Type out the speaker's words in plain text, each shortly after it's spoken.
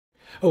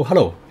Oh,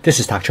 hello, this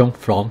is Tak Chung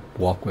from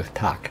Walk with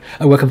Tak.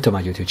 Welcome to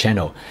my YouTube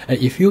channel.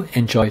 If you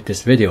enjoyed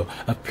this video,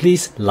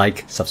 please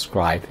like,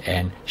 subscribe,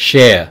 and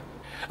share.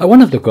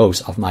 One of the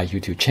goals of my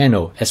YouTube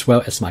channel, as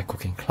well as my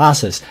cooking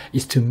classes,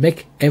 is to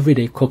make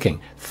everyday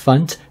cooking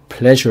fun,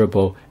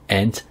 pleasurable,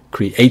 and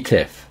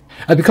creative.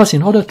 Because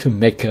in order to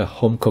make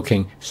home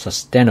cooking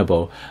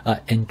sustainable,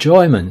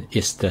 enjoyment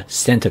is the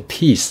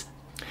centerpiece.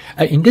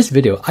 In this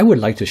video, I would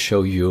like to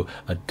show you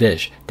a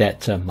dish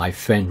that my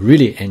friend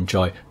really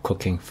enjoyed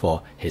cooking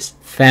for his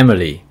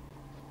family.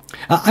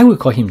 I will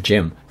call him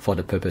Jim for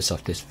the purpose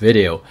of this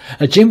video.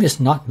 Jim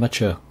is not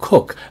much a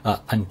cook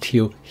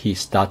until he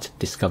starts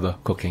discover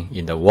cooking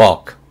in the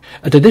wok.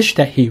 The dish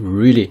that he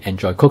really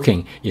enjoyed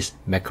cooking is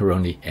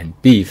macaroni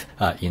and beef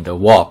in the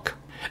wok.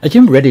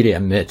 Jim readily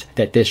admits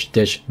that this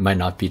dish might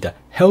not be the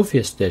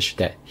healthiest dish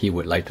that he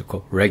would like to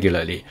cook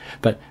regularly,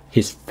 but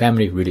his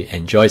family really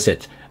enjoys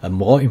it.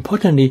 More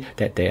importantly,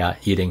 that they are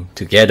eating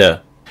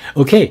together.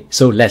 Okay,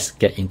 so let's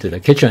get into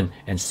the kitchen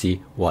and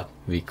see what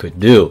we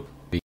could do.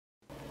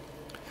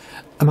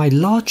 My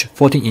large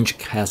 14-inch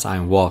cast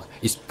iron wok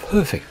is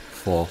perfect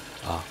for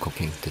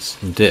cooking this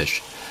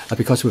dish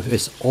because with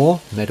its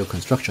all metal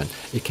construction,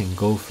 it can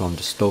go from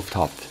the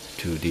stovetop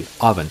to the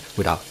oven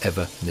without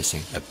ever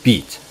missing a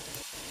beat.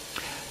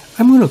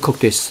 I'm going to cook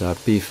this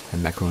beef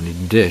and macaroni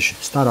dish.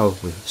 Start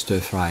out with stir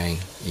frying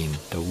in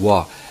the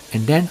wok,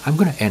 and then I'm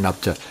going to end up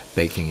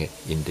baking it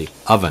in the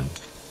oven.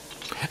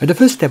 The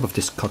first step of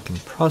this cooking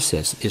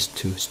process is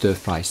to stir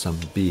fry some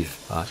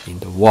beef in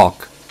the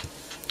wok.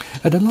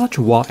 The large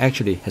wok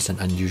actually has an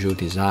unusual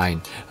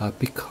design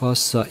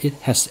because it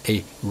has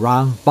a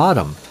round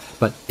bottom,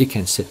 but it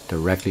can sit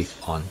directly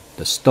on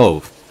the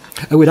stove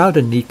without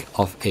the need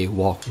of a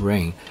wok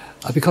ring.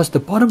 Because the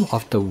bottom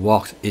of the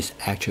wok is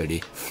actually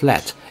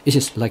flat. It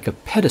is like a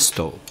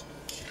pedestal.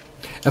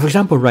 For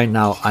example, right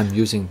now I'm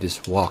using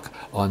this wok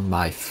on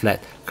my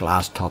flat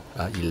glass top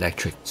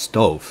electric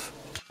stove.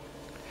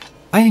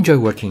 I enjoy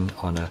working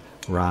on a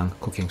round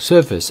cooking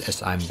surface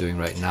as I'm doing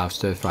right now,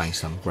 stir frying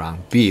some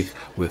ground beef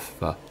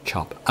with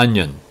chopped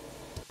onion.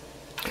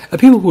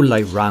 People who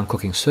like round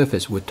cooking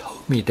surface would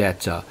tell me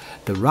that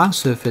the round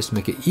surface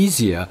make it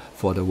easier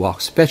for the wok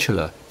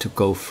spatula to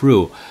go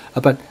through,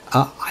 but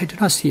I do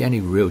not see any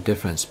real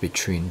difference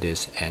between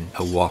this and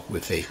a wok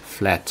with a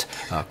flat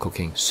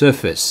cooking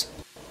surface.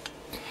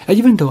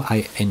 Even though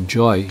I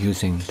enjoy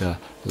using the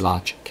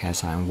large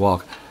cast iron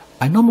wok,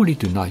 I normally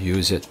do not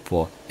use it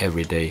for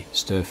everyday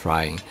stir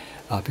frying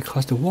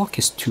because the wok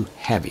is too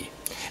heavy,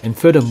 and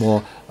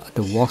furthermore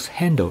the wok's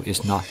handle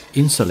is not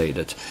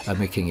insulated,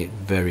 making it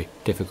very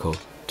difficult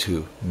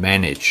to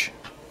manage.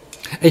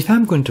 If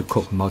I'm going to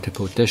cook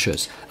multiple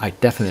dishes, I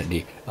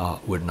definitely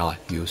would not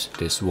use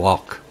this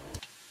wok.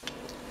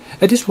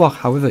 This wok,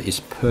 however, is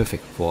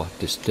perfect for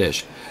this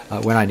dish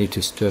when I need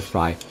to stir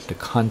fry the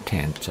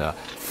content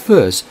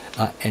first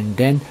and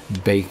then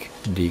bake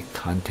the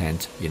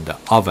content in the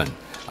oven.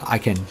 I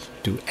can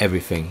do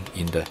everything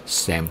in the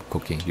same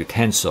cooking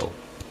utensil.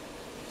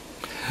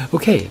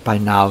 Okay, by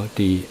now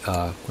the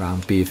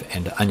ground beef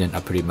and the onion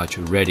are pretty much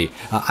ready.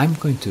 I'm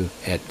going to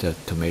add the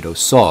tomato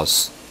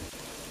sauce.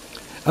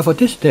 For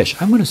this dish,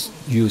 I'm going to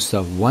use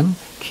 1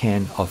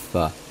 can of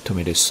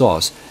tomato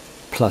sauce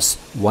plus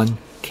 1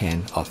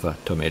 can of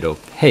tomato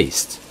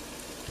paste.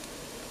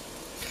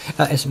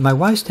 As my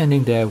wife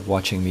standing there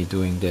watching me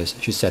doing this,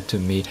 she said to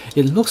me,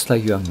 "It looks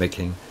like you are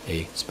making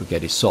a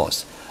spaghetti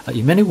sauce."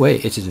 In many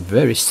ways, it is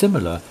very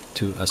similar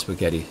to a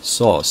spaghetti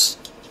sauce.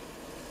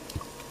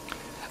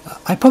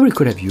 I probably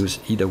could have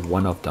used either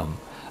one of them.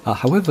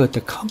 However,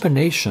 the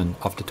combination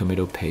of the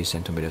tomato paste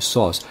and tomato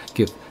sauce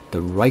gives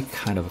the right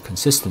kind of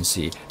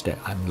consistency that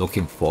I'm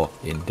looking for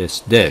in this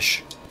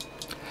dish.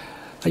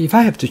 If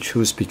I have to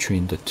choose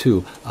between the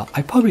two,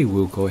 I probably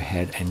will go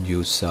ahead and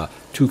use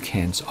 2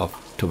 cans of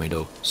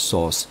tomato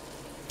sauce.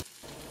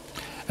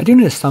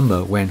 During the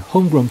summer, when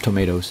homegrown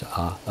tomatoes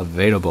are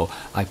available,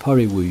 I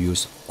probably will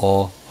use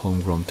all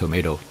homegrown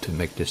tomato to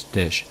make this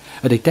dish.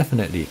 They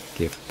definitely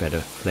give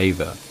better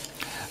flavor.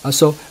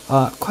 So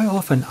quite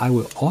often I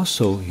will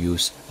also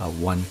use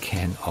 1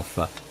 can of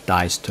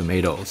diced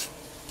tomatoes.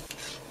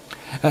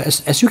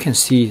 As you can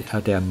see,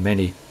 there are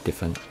many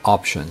different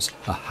options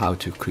how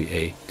to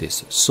create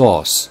this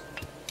sauce.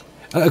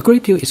 A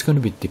great deal is going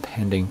to be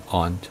depending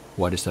on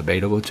what is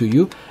available to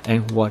you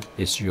and what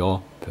is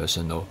your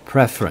personal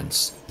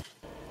preference.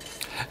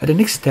 The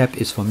next step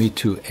is for me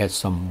to add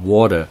some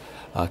water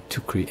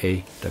to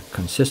create the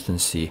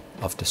consistency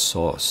of the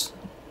sauce.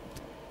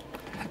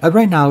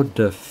 Right now,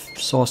 the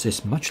sauce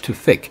is much too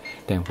thick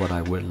than what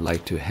I would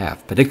like to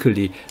have,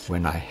 particularly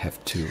when I have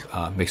to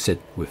mix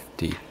it with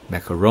the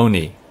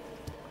macaroni.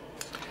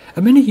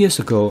 Many years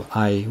ago,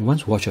 I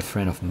once watched a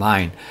friend of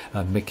mine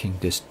making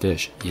this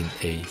dish in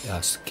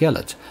a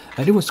skillet,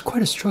 and it was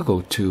quite a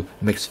struggle to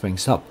mix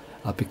things up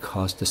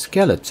because the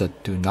skillets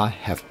do not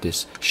have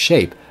this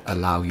shape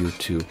allow you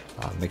to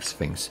mix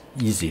things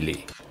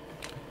easily.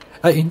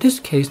 In this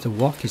case, the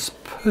wok is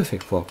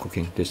perfect for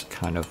cooking this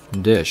kind of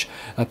dish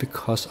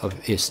because of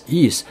its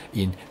ease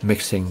in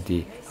mixing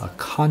the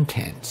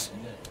contents.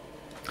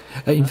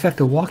 In fact,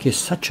 the wok is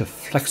such a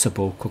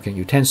flexible cooking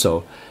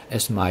utensil.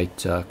 As my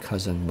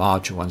cousin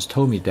Marge once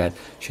told me that,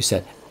 she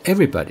said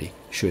everybody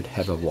should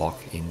have a wok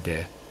in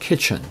their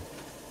kitchen.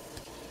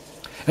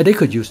 They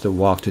could use the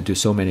wok to do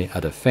so many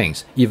other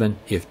things, even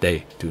if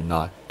they do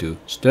not do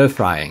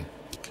stir-frying.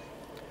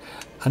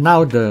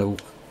 Now the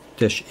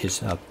dish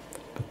is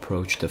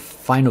approached the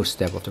final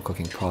step of the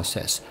cooking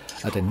process.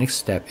 The next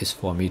step is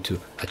for me to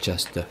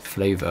adjust the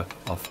flavor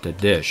of the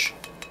dish.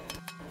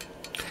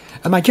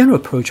 My general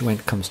approach when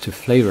it comes to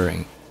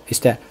flavoring is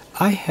that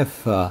I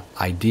have an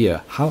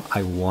idea how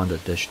I want the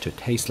dish to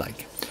taste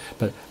like,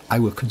 but I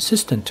will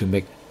consistent to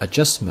make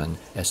adjustment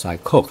as I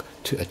cook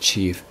to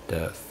achieve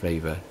the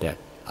flavor that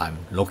I'm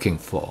looking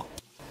for.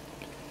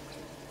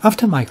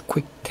 After my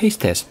quick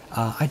taste test,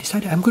 I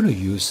decided I'm going to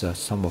use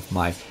some of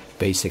my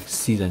basic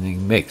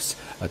seasoning mix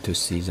to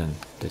season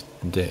the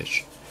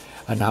dish.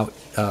 Now,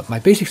 my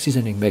basic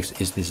seasoning mix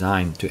is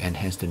designed to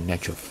enhance the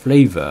natural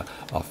flavor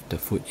of the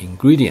food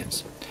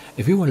ingredients.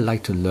 If you would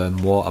like to learn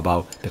more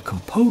about the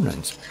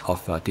components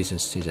of this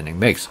seasoning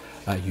mix,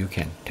 you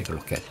can take a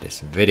look at this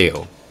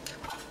video.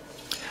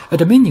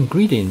 The main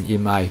ingredient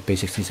in my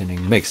basic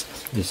seasoning mix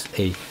is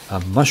a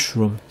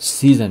mushroom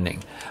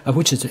seasoning,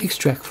 which is an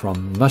extract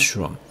from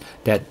mushroom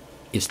that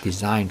is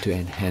designed to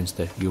enhance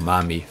the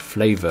umami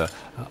flavor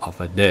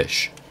of a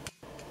dish.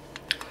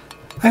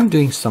 I'm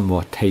doing some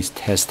more taste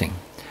testing.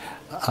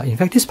 In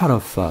fact, this part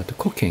of the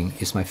cooking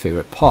is my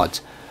favorite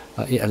part.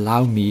 It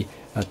allows me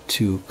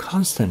to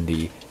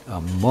constantly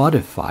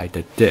modify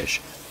the dish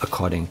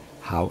according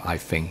how I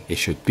think it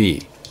should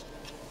be.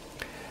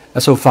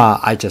 So far,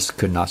 I just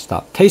could not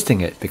stop tasting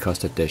it because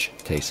the dish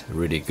tastes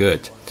really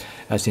good.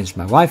 Since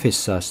my wife is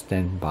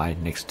standing by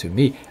next to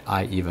me,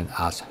 I even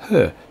asked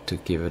her to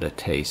give it a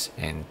taste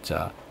and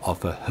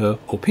offer her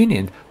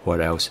opinion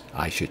what else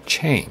I should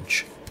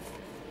change.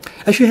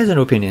 She has an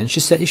opinion. She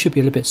said it should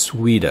be a little bit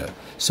sweeter,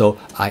 so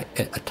I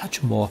add a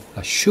touch more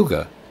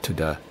sugar to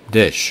the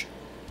dish.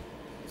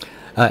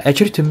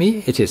 Actually, to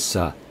me, it is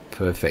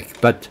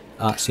perfect, but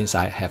since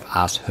I have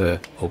asked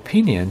her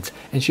opinion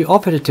and she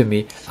offered it to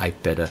me, I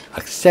better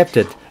accept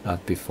it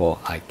before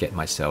I get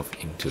myself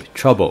into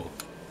trouble.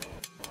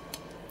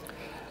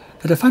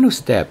 The final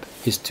step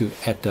is to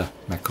add the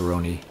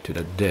macaroni to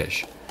the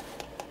dish.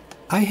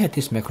 I had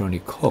this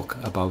macaroni cook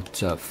about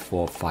 4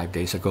 or 5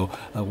 days ago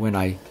when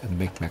I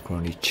make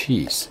macaroni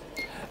cheese.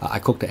 I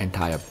cooked the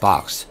entire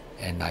box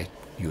and I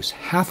use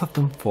half of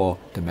them for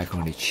the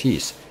macaroni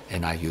cheese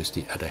and I use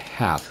the other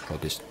half for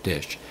this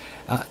dish.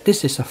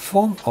 This is a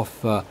form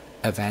of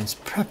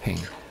advanced prepping.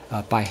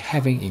 By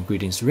having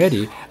ingredients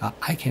ready,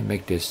 I can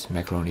make this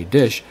macaroni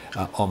dish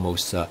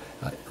almost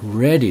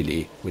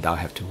readily without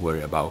having to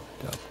worry about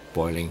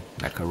boiling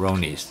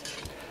macaronis.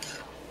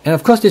 And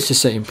of course, this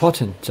is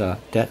important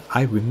that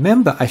I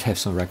remember I have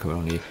some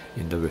macaroni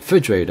in the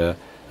refrigerator,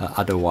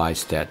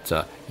 otherwise that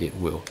it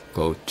will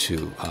go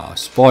to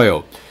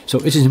spoil. So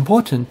it is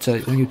important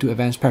when you do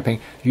advanced prepping,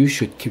 you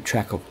should keep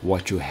track of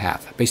what you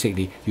have.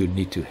 Basically, you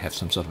need to have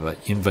some sort of an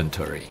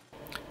inventory.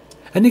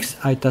 And next,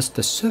 I dust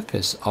the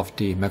surface of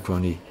the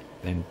macaroni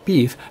and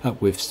beef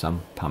with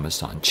some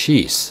Parmesan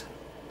cheese.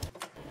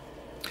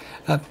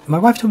 My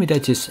wife told me that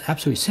it is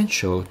absolutely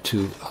essential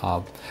to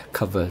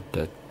cover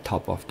the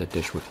top of the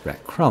dish with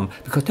breadcrumb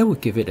because that will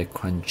give it a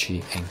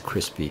crunchy and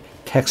crispy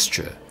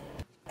texture.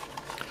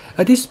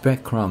 This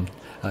breadcrumb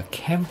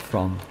came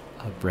from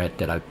a bread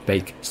that I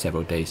baked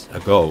several days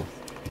ago.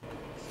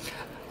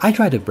 I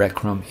tried the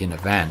breadcrumb in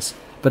advance,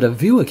 but a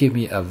viewer gave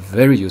me a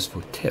very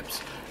useful tip.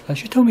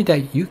 She told me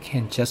that you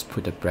can just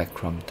put the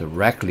breadcrumb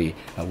directly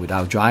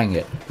without drying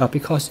it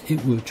because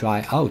it will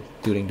dry out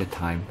during the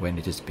time when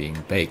it is being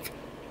baked,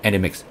 and it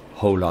makes a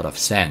whole lot of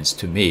sense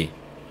to me.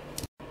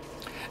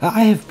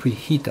 I have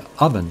preheated the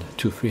oven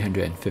to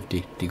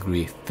 350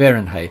 degrees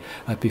Fahrenheit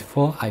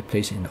before I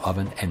place it in the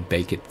oven and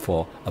bake it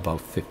for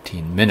about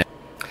 15 minutes.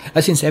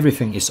 Since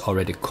everything is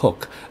already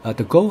cooked,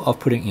 the goal of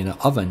putting it in the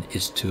oven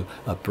is to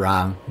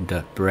brown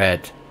the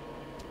bread.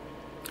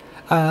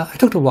 I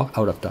took the wok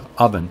out of the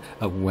oven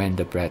when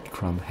the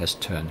breadcrumb has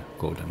turned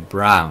golden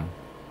brown.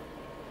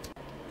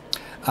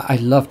 I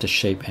love the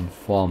shape and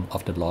form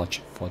of the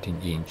large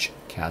 14-inch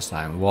cast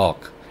iron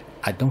wok.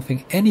 I don't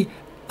think any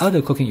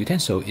other cooking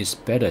utensil is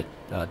better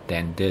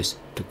than this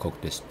to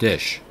cook this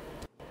dish.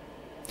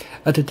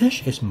 The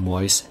dish is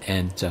moist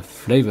and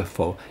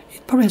flavorful.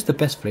 It probably has the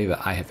best flavor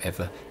I have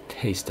ever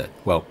tasted.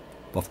 Well,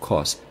 of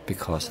course,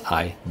 because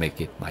I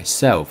make it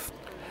myself.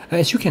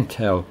 As you can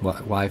tell,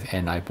 my wife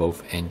and I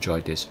both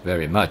enjoy this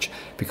very much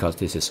because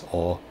this is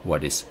all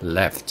what is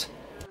left.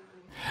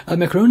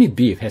 Macaroni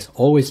beef has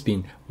always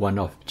been one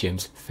of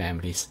Jim's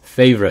family's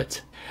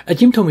favorite.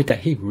 Jim told me that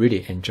he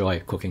really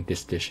enjoyed cooking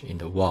this dish in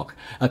the wok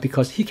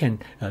because he can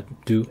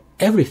do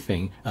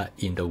everything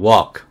in the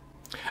wok.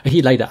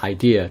 He liked the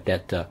idea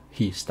that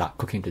he start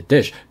cooking the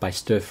dish by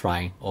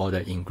stir-frying all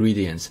the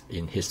ingredients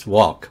in his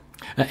wok.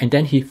 And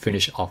then he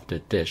finished off the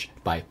dish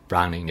by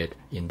browning it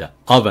in the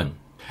oven.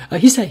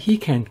 He said he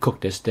can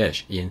cook this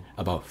dish in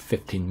about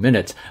 15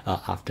 minutes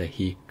after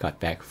he got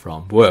back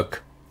from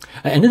work.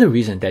 Another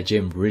reason that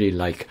Jim really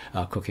like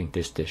cooking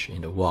this dish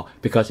in the wok,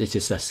 because it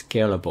is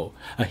scalable.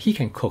 He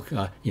can cook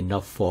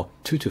enough for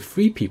 2 to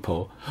 3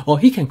 people, or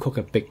he can cook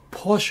a big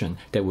portion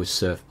that will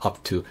serve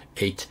up to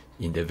 8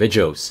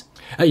 individuals.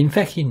 In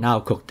fact, he now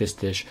cooks this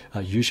dish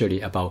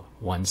usually about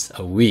once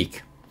a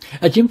week.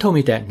 Jim told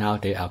me that now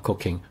they are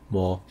cooking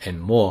more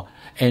and more,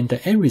 and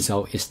the end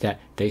result is that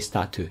they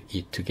start to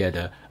eat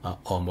together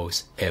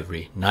almost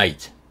every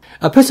night.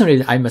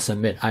 Personally, I must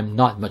admit I'm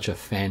not much a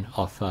fan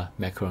of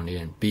macaroni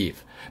and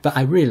beef, but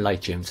I really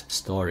like Jim's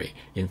story.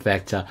 In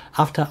fact,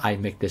 after I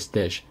make this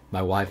dish,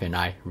 my wife and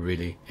I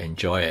really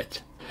enjoy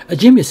it.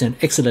 Jim is an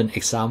excellent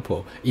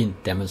example in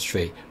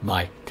demonstrate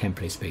my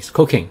template-based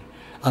cooking.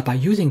 By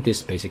using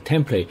this basic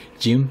template,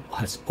 Jim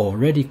has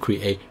already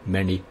created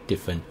many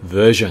different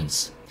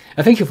versions.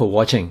 Thank you for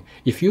watching.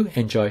 If you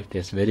enjoyed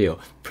this video,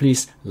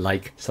 please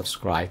like,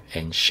 subscribe,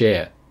 and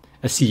share.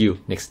 See you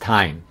next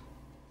time.